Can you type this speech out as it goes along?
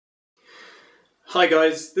Hi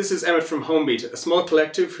guys, this is Emmet from Homebeat, a small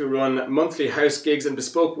collective who run monthly house gigs and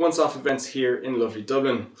bespoke once-off events here in lovely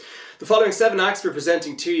Dublin. The following 7 acts we're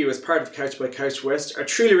presenting to you as part of Couch by Couch West are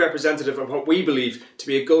truly representative of what we believe to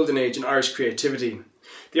be a golden age in Irish creativity.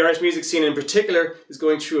 The Irish music scene in particular is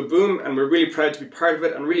going through a boom, and we're really proud to be part of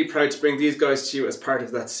it and really proud to bring these guys to you as part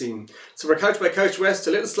of that scene. So for Couch by Couch West,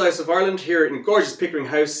 a little slice of Ireland here in gorgeous Pickering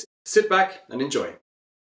House. Sit back and enjoy.